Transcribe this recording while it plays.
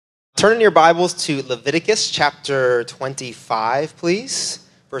Turn in your Bibles to Leviticus chapter 25, please,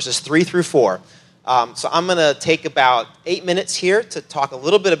 verses 3 through 4. So I'm going to take about 8 minutes here to talk a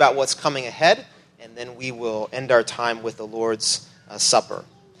little bit about what's coming ahead, and then we will end our time with the Lord's Supper.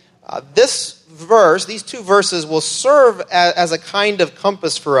 These two verses will serve as a kind of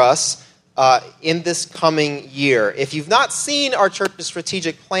compass for us in this coming year. If you've not seen our church's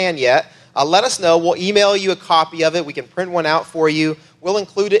strategic plan yet, let us know. We'll email you a copy of it. We can print one out for you. We'll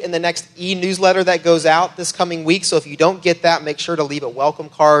include it in the next e-newsletter that goes out this coming week. So if you don't get that, make sure to leave a welcome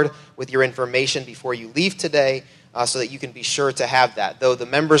card with your information before you leave today so that you can be sure to have that. Though the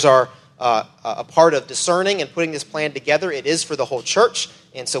members are a part of discerning and putting this plan together, it is for the whole church.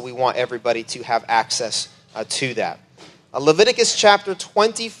 And so we want everybody to have access to that. Leviticus chapter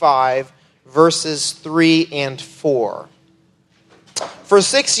 25, verses 3 and 4. For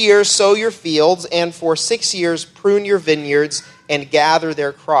 6 years sow your fields, and for 6 years prune your vineyards and gather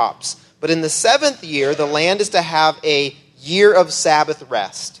their crops. But in the 7th year, the land is to have a year of Sabbath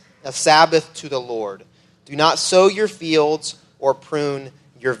rest, a Sabbath to the Lord. Do not sow your fields or prune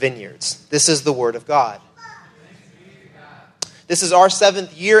your vineyards. This is the word of God. This is our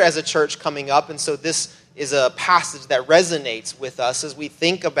 7th year as a church coming up, and so this is a passage that resonates with us as we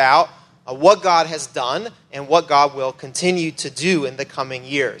think about what God has done and what God will continue to do in the coming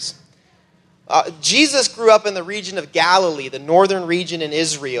years. Jesus grew up in the region of Galilee, the northern region in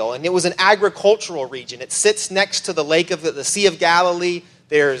Israel, and it was an agricultural region. It sits next to the lake of the Sea of Galilee.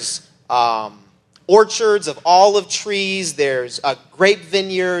 There's orchards of olive trees. There's grape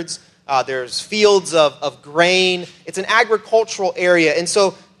vineyards. There's fields of grain. It's an agricultural area. And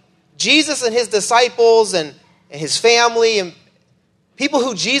so Jesus and his disciples and his family and people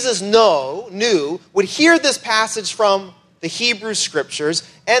who Jesus knew would hear this passage from the Hebrew Scriptures,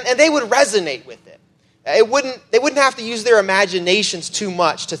 and they would resonate with it. They wouldn't have to use their imaginations too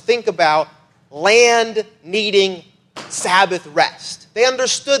much to think about land needing Sabbath rest. They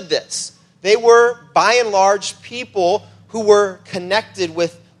understood this. They were, by and large, people who were connected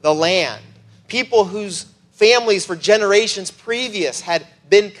with the land. People whose families for generations previous had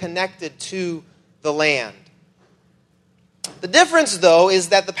been connected to the land. The difference, though, is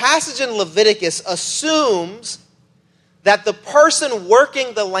that the passage in Leviticus assumes that the person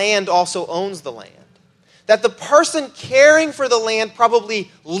working the land also owns the land. That the person caring for the land probably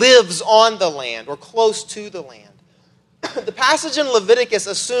lives on the land or close to the land. The passage in Leviticus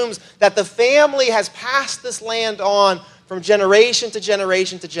assumes that the family has passed this land on from generation to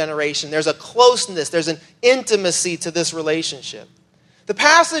generation to generation. There's a closeness, there's an intimacy to this relationship. The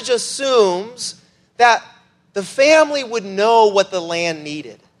passage assumes that the family would know what the land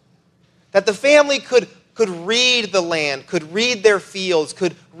needed. That the family could read the land, could read their fields,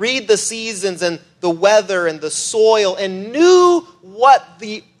 could read the seasons and the weather and the soil, and knew what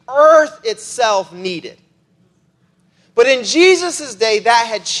the earth itself needed. But in Jesus' day, that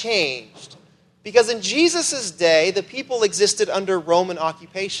had changed. Because in Jesus' day, the people existed under Roman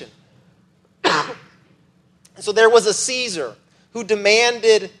occupation. So there was a Caesar who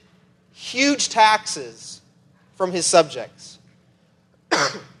demanded huge taxes from his subjects.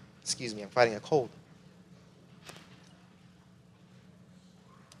 Excuse me, I'm fighting a cold.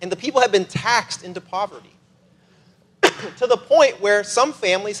 And the people had been taxed into poverty to the point where some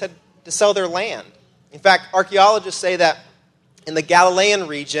families had to sell their land. In fact, archaeologists say that in the Galilean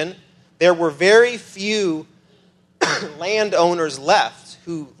region, there were very few landowners left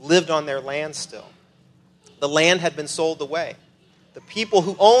who lived on their land still. The land had been sold away. The people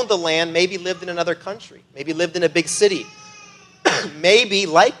who owned the land maybe lived in another country, maybe lived in a big city,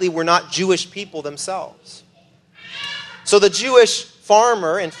 likely were not Jewish people themselves. So the Jewish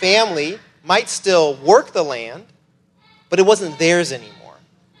farmer and family might still work the land, but it wasn't theirs anymore.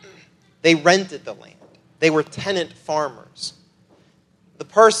 They rented the land. They were tenant farmers. The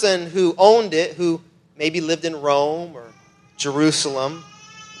person who owned it, who maybe lived in Rome or Jerusalem,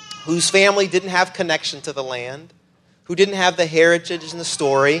 whose family didn't have connection to the land, who didn't have the heritage and the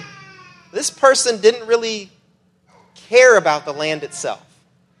story, this person didn't really care about the land itself.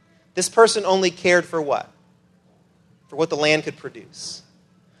 This person only cared for what? For what the land could produce.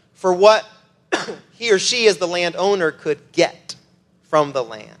 For what he or she as the landowner could get from the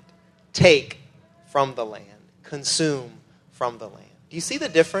land, take from the land, consume from the land. Do you see the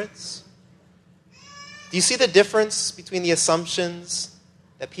difference? Do you see the difference between the assumptions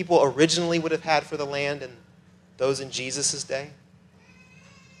that people originally would have had for the land and those in Jesus' day?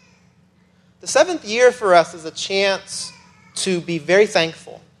 The 7th year for us is a chance to be very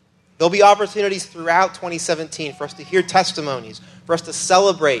thankful. There'll be opportunities throughout 2017 for us to hear testimonies, for us to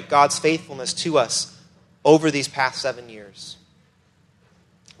celebrate God's faithfulness to us over these past 7 years.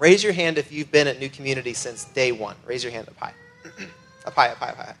 Raise your hand if you've been at New Community since day one. Raise your hand up high. Up high, up high,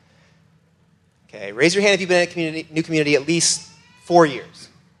 up high. Okay, raise your hand if you've been at New Community at least 4 years.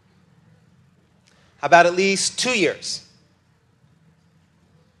 How about at least 2 years?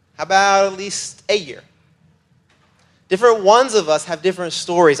 How about at least a year? Different ones of us have different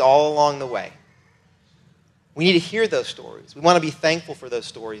stories all along the way. We need to hear those stories. We want to be thankful for those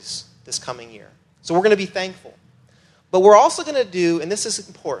stories this coming year. So we're going to be thankful. But we're also going to do, and this is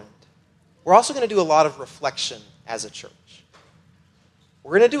important, we're also going to do a lot of reflection as a church.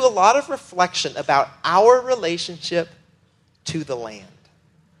 We're going to do a lot of reflection about our relationship to the land,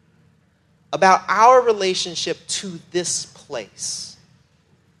 about our relationship to this place,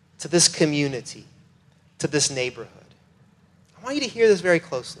 to this community, to this neighborhood. I want you to hear this very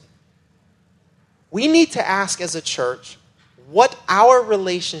closely. We need to ask as a church what our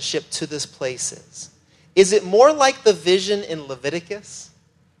relationship to this place is. Is it more like the vision in Leviticus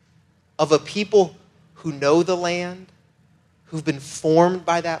of a people who know the land, who've been formed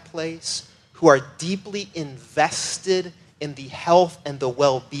by that place, who are deeply invested in the health and the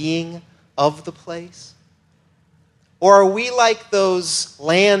well-being of the place? Or are we like those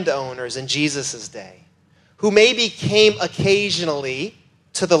landowners in Jesus' day who maybe came occasionally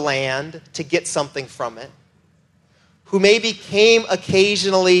to the land to get something from it, who maybe came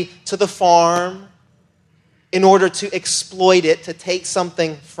occasionally to the farm in order to exploit it, to take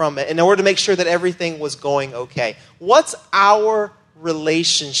something from it, in order to make sure that everything was going okay? What's our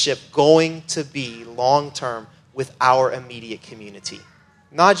relationship going to be long-term with our immediate community?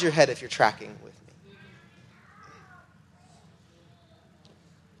 Nod your head if you're tracking with me.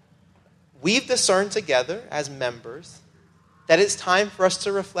 We've discerned together as members that it's time for us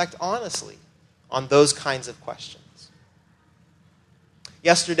to reflect honestly on those kinds of questions.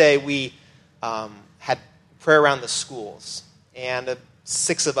 Yesterday, we had prayer around the schools, and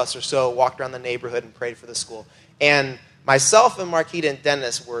 6 of us or so walked around the neighborhood and prayed for the school. And myself and Marquita and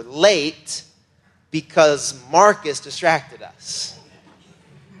Dennis were late because Marcus distracted us.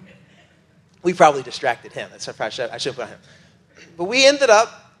 We probably distracted him. I should put him. But we ended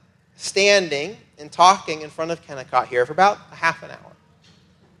up standing and talking in front of Kennecott here for about a half an hour.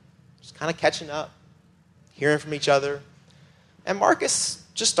 Just kind of catching up, hearing from each other. And Marcus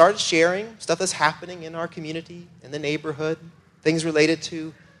just started sharing stuff that's happening in our community, in the neighborhood, things related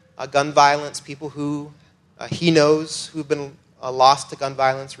to gun violence, people who he knows who've been lost to gun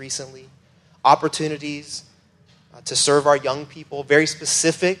violence recently, opportunities to serve our young people, very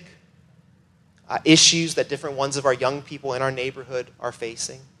specific issues that different ones of our young people in our neighborhood are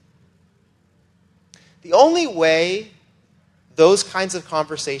facing. The only way those kinds of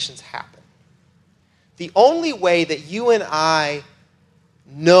conversations happen, the only way that you and I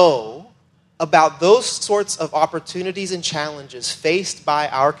know about those sorts of opportunities and challenges faced by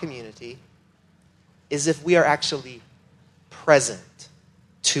our community is if we are actually present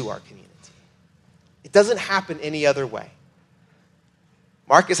to our community. It doesn't happen any other way.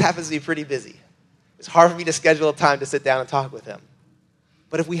 Marcus happens to be pretty busy. It's hard for me to schedule a time to sit down and talk with him.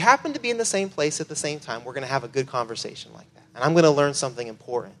 But if we happen to be in the same place at the same time, we're going to have a good conversation like that. And I'm going to learn something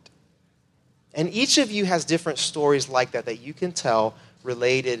important. And each of you has different stories like that you can tell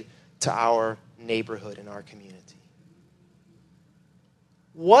related to our neighborhood and our community.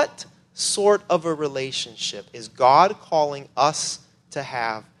 What sort of a relationship is God calling us to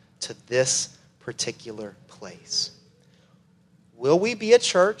have to this particular place? Will we be a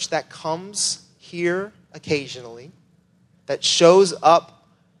church that comes here occasionally, that shows up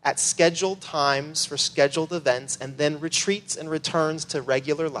at scheduled times for scheduled events and then retreats and returns to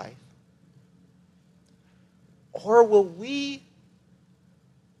regular life? Or will we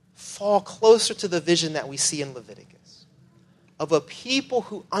fall closer to the vision that we see in Leviticus of a people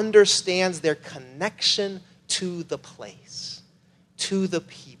who understands their connection to the place, to the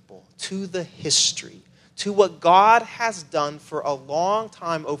people, to the history, to what God has done for a long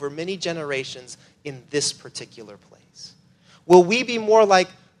time over many generations in this particular place? Will we be more like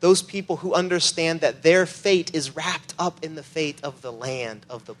those people who understand that their fate is wrapped up in the fate of the land,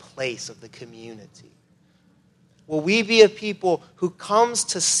 of the place, of the community? Will we be a people who comes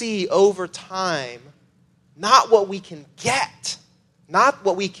to see over time not what we can get, not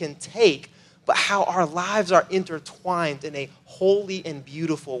what we can take, but how our lives are intertwined in a holy and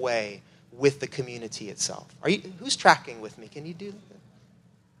beautiful way with the community itself? Who's tracking with me? Can you do that?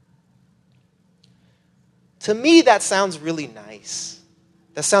 To me, that sounds really nice.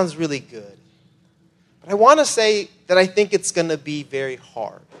 That sounds really good. But I want to say that I think it's going to be very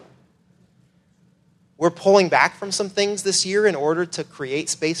hard. We're pulling back from some things this year in order to create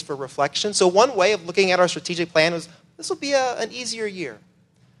space for reflection. So one way of looking at our strategic plan was this will be an easier year.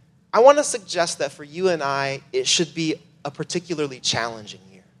 I want to suggest that for you and I, it should be a particularly challenging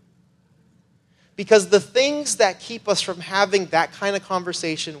year. Because the things that keep us from having that kind of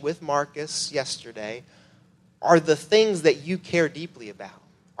conversation with Marcus yesterday are the things that you care deeply about,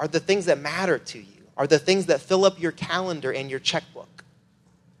 are the things that matter to you, are the things that fill up your calendar and your checkbook.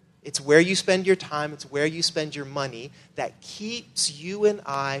 It's where you spend your time, it's where you spend your money that keeps you and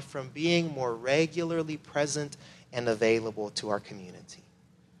I from being more regularly present and available to our community.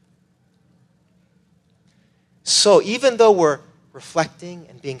 So even though we're reflecting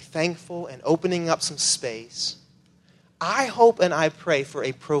and being thankful and opening up some space, I hope and I pray for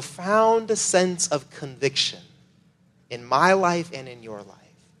a profound sense of conviction in my life and in your life,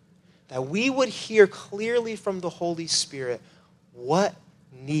 that we would hear clearly from the Holy Spirit what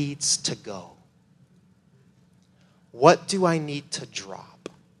needs to go. What do I need to drop?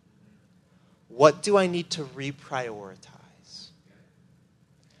 What do I need to reprioritize?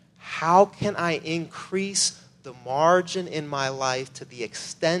 How can I increase the margin in my life to the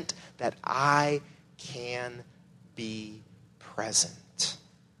extent that I can be present?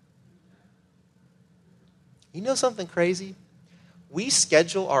 You know something crazy? We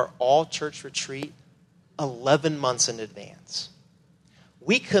schedule our all-church retreat 11 months in advance.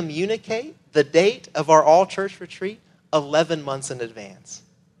 We communicate the date of our all-church retreat 11 months in advance.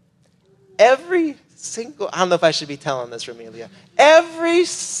 I don't know if I should be telling this, Ramelia. Every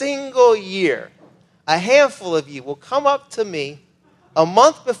single year, a handful of you will come up to me a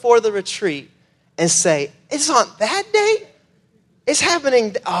month before the retreat and say, it's on that date? It's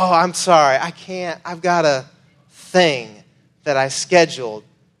happening. Oh, I'm sorry. I can't. I've got a thing that I scheduled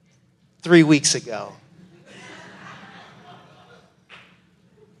 3 weeks ago.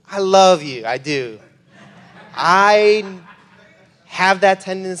 I love you. I do. I have that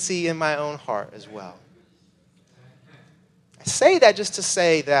tendency in my own heart as well. I say that just to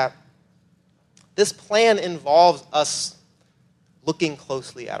say that this plan involves us looking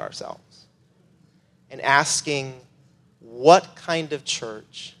closely at ourselves and asking, what kind of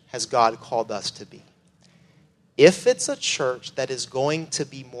church has God called us to be? If it's a church that is going to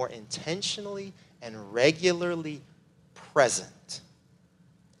be more intentionally and regularly present,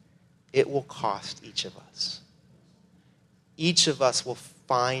 it will cost each of us. Each of us will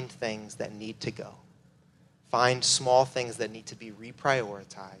find things that need to go. Find small things that need to be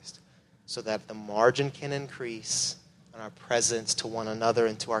reprioritized so that the margin can increase and our presence to one another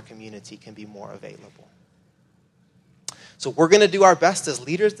and to our community can be more available. So we're going to do our best as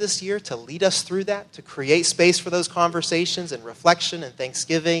leaders this year to lead us through that, to create space for those conversations and reflection and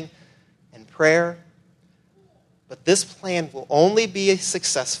thanksgiving and prayer. But this plan will only be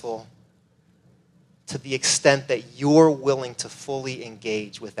successful to the extent that you're willing to fully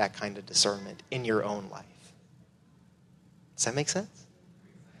engage with that kind of discernment in your own life. Does that make sense?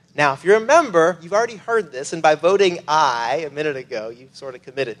 Now, if you're a member, you've already heard this, and by voting aye a minute ago, you've sort of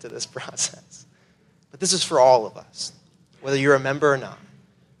committed to this process. But this is for all of us, whether you're a member or not.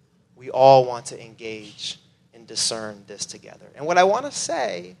 We all want to engage and discern this together. And what I want to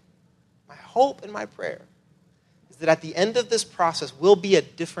say, my hope and my prayer, is that at the end of this process, we'll be a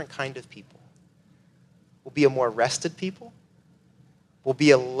different kind of people. We'll be a more rested people. We'll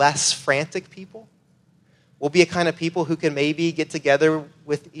be a less frantic people. We'll be a kind of people who can maybe get together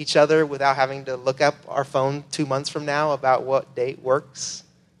with each other without having to look up our phone 2 months from now about what date works.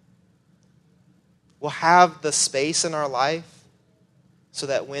 We'll have the space in our life so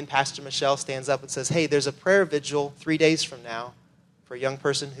that when Pastor Michelle stands up and says, hey, there's a prayer vigil 3 days from now for a young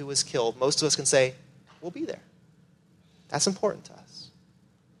person who was killed, most of us can say, we'll be there. That's important to us.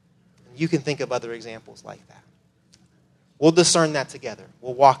 And you can think of other examples like that. We'll discern that together.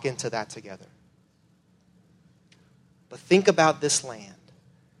 We'll walk into that together. But think about this land.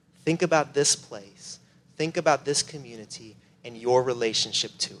 Think about this place. Think about this community and your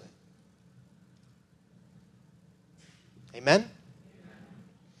relationship to it. Amen?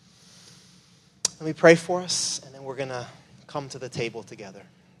 Let me pray for us, and then we're going to come to the table together.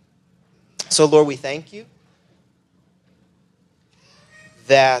 So, Lord, we thank you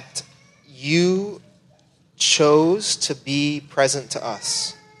that you chose to be present to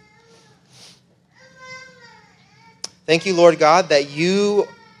us. Thank you, Lord God, that you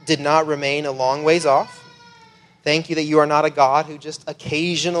did not remain a long ways off. Thank you that you are not a God who just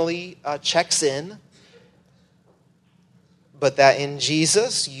occasionally checks in, but that in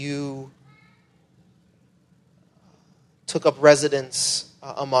Jesus you took up residence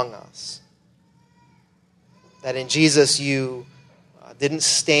among us. That in Jesus you didn't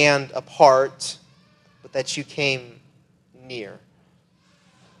stand apart, but that you came near.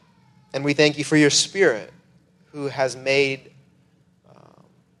 And we thank you for your Spirit, who has made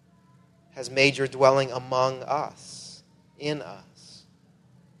has made your dwelling among us, in us.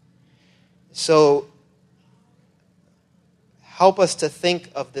 So help us to think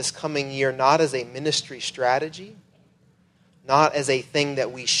of this coming year not as a ministry strategy, not as a thing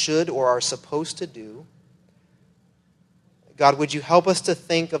that we should or are supposed to do. God, would you help us to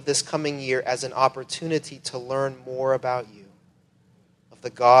think of this coming year as an opportunity to learn more about you, of the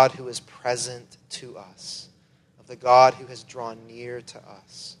God who is present to us, of the God who has drawn near to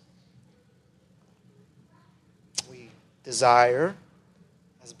us. We desire,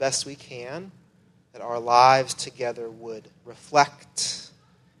 as best we can, that our lives together would reflect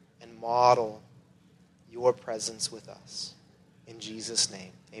and model your presence with us. In Jesus'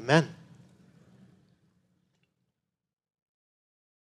 name, amen.